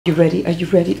You ready? Are you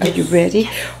ready? Are you ready?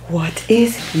 What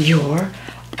is your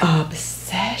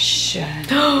obsession?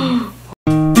 I'm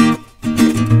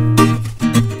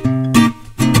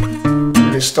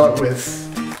gonna start with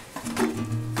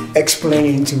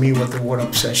explaining to me what the word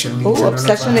obsession means. Oh,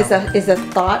 obsession is a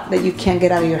thought that you can't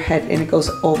get out of your head, and it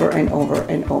goes over and over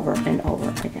and over and over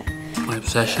again. My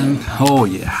obsession? Oh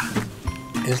yeah,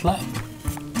 is love.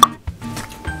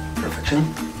 Perfection,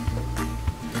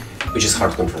 which is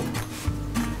hard to control.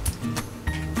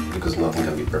 Because nothing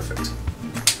can be perfect.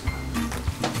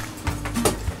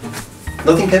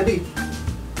 Nothing can be.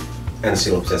 And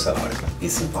still obsess about it.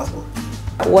 It's impossible.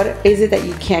 What is it that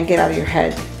you can't get out of your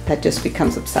head that just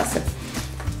becomes obsessive?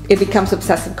 It becomes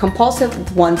obsessive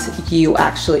compulsive once you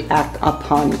actually act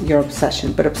upon your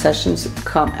obsession, but obsessions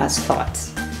come as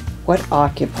thoughts. What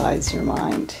occupies your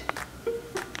mind?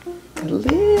 A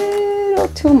little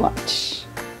too much.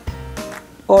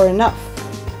 Or enough,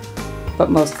 but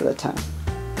most of the time.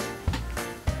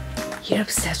 You're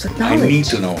obsessed with knowledge. I need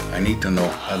to know. I need to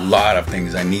know a lot of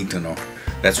things. I need to know.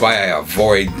 That's why I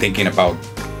avoid thinking about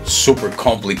super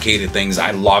complicated things.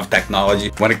 I love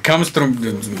technology. When it comes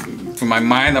to my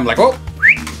mind, I'm like, oh,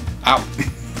 out.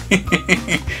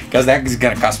 Because that is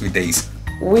gonna cost me days.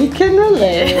 We can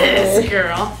relate. Yes,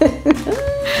 girl.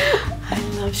 I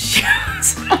love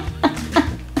shoes.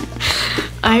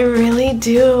 I really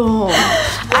do.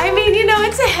 I mean, you know,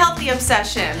 it's a healthy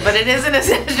obsession, but it is an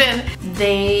obsession.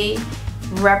 They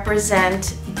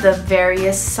represent the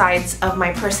various sides of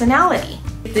my personality.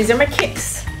 These are my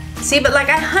kicks. See, but like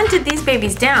I hunted these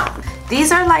babies down.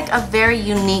 These are like a very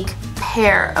unique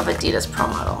pair of Adidas Pro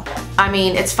Model. I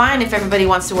mean, it's fine if everybody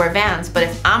wants to wear Vans, but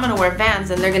if I'm gonna wear Vans,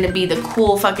 then they're gonna be the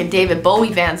cool fucking David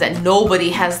Bowie Vans that nobody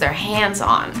has their hands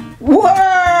on.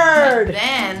 Word! But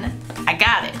then, I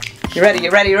got it. You ready,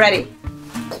 you ready, you ready?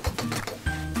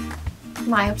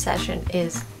 My obsession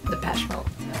is the Depeche Mode.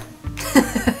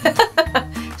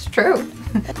 It's true.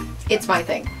 It's my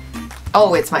thing.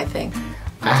 Oh, it's my thing.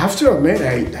 I have to admit,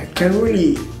 I can't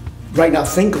really right now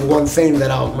think of one thing that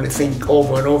I'm going to think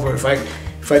over and over. If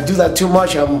I do that too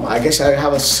much, I guess I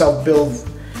have a self-build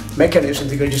mechanism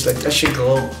to go just let that shit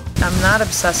go. I'm not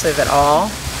obsessive at all,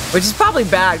 which is probably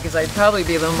bad because I'd probably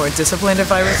be a little more disciplined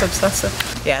if I was obsessive.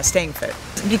 Yeah, staying fit.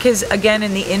 Because again,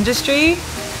 in the industry,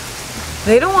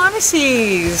 they don't want to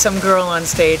see some girl on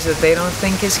stage that they don't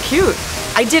think is cute.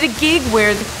 I did a gig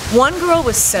where one girl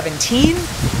was 17,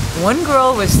 one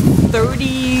girl was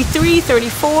 33,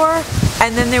 34,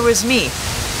 and then there was me.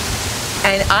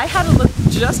 And I had to look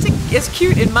just as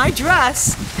cute in my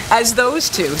dress as those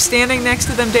two, standing next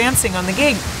to them dancing on the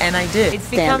gig. And I did. It's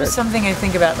become something I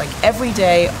think about like every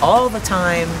day, all the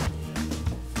time.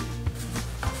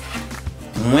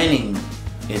 Winning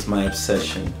is my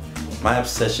obsession. My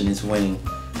obsession is winning,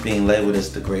 being labeled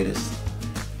as the greatest.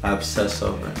 I obsess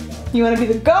over it. You want to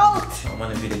be the GOAT! I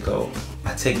want to be the GOAT.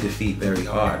 I take defeat very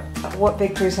hard. What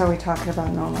victories are we talking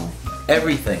about normally?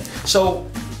 Everything. So,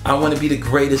 I want to be the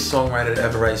greatest songwriter to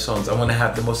ever write songs. I want to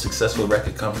have the most successful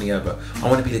record company ever. I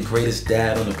want to be the greatest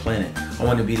dad on the planet. I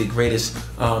want to be the greatest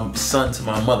son to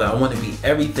my mother. I want to be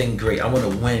everything great. I want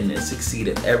to win and succeed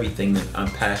at everything that I'm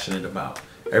passionate about.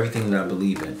 Everything that I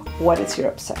believe in. What is your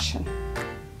obsession?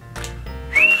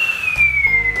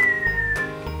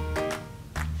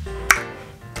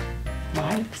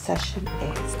 My obsession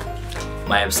is...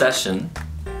 My obsession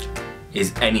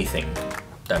is anything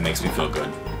that makes me feel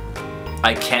good.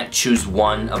 I can't choose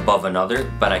one above another,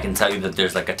 but I can tell you that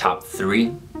there's like a top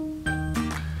 3.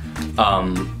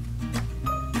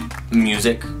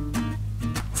 Music,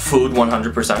 food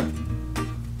 100%,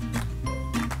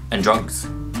 and drugs.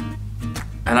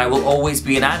 And I will always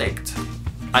be an addict.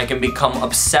 I can become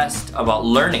obsessed about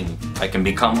learning. I can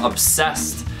become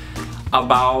obsessed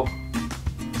about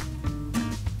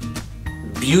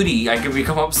beauty. I can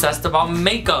become obsessed about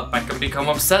makeup. I can become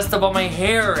obsessed about my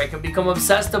hair. I can become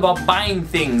obsessed about buying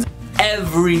things.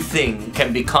 Everything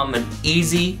can become an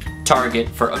easy target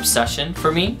for obsession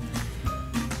for me.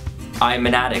 I'm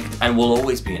an addict and will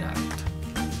always be an addict.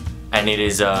 And it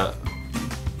is a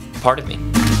part of me.